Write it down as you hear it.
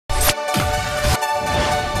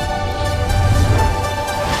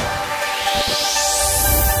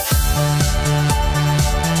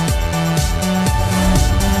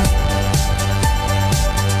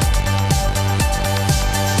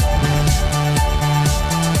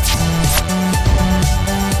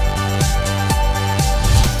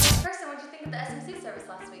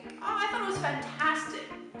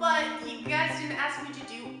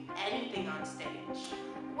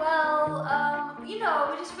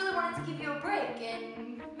really wanted to give you a break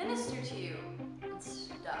and minister to you and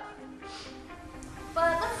stuff.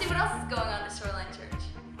 But let's see what else is going on at Shoreline Church.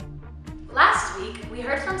 Last week, we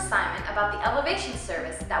heard from Simon about the elevation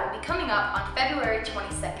service that will be coming up on February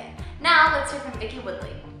 22nd. Now, let's hear from Vicky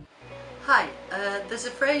Woodley. Hi, there's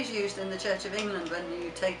a phrase used in the Church of England when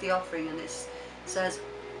you take the offering, and it says,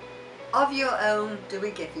 "Of your own do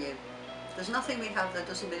we give you." There's nothing we have that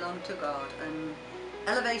doesn't belong to God, and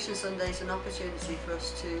Elevation Sunday is an opportunity for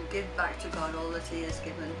us to give back to God all that He has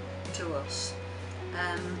given to us.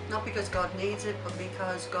 Not because God needs it, but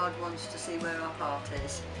because God wants to see where our heart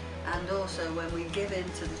is. And also when we give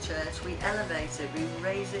into the church, we elevate it, we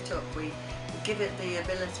raise it up, we give it the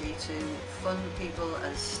ability to fund people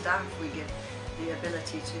as staff, we give the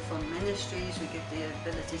ability to fund ministries, we give the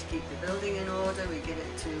ability to keep the building in order, we give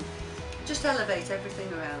it to just elevate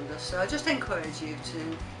everything around us. So I just encourage you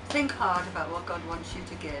to think hard about what God wants you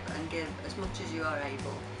to give, and give as much as you are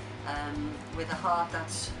able, with a heart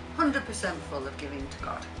that's 100% full of giving to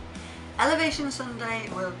God. Elevation Sunday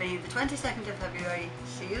will be the 22nd of February.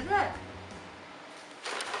 See you there.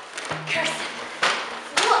 Kirsten,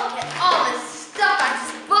 look at all this stuff I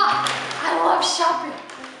just bought. I love shopping.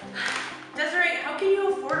 Desiree, how can you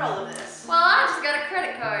afford all of this? Well, I just got a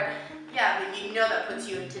credit card. Yeah, but you know that puts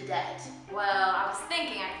you into debt. Well, I was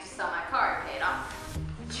thinking I could just sell my car and pay it off.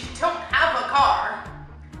 You don't have a car.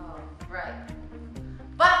 Oh, right.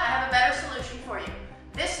 But I have a better solution for you.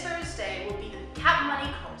 This Thursday will be the Cap Money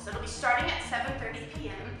course. It'll be starting at 7:30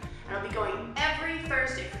 p.m. and it'll be going every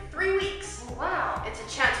Thursday for 3 weeks. Oh, wow. It's a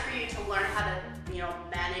chance for you to learn how to,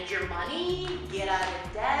 manage your money, get out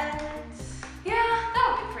of debt. Yeah, that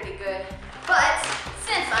would be pretty good. But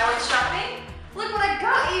since I went shopping, look what I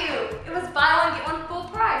got you. It was buy one, get one full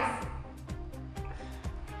price.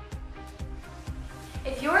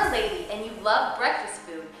 If you're a lady and you love breakfast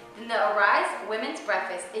food, then the Arise Women's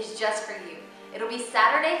Breakfast is just for you. It'll be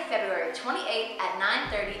Saturday, February 28th at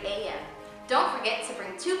 9:30 a.m. Don't forget to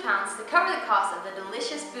bring 2 pounds to cover the cost of the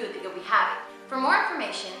delicious food that you'll be having. For more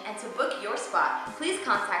information and to book your spot, please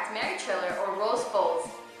contact Mary Triller or Rose Foles.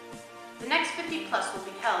 The next 50 Plus will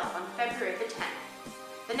be held on February the 10th.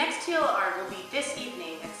 The next TLR will be this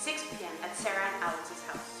evening at 6 p.m. at Sarah and Alex's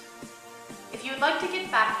house. If you would like to get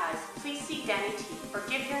baptized, please see Danny T or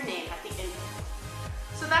give your name at the info.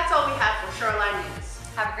 So that's all we have for Shoreline News.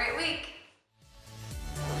 Have a great week.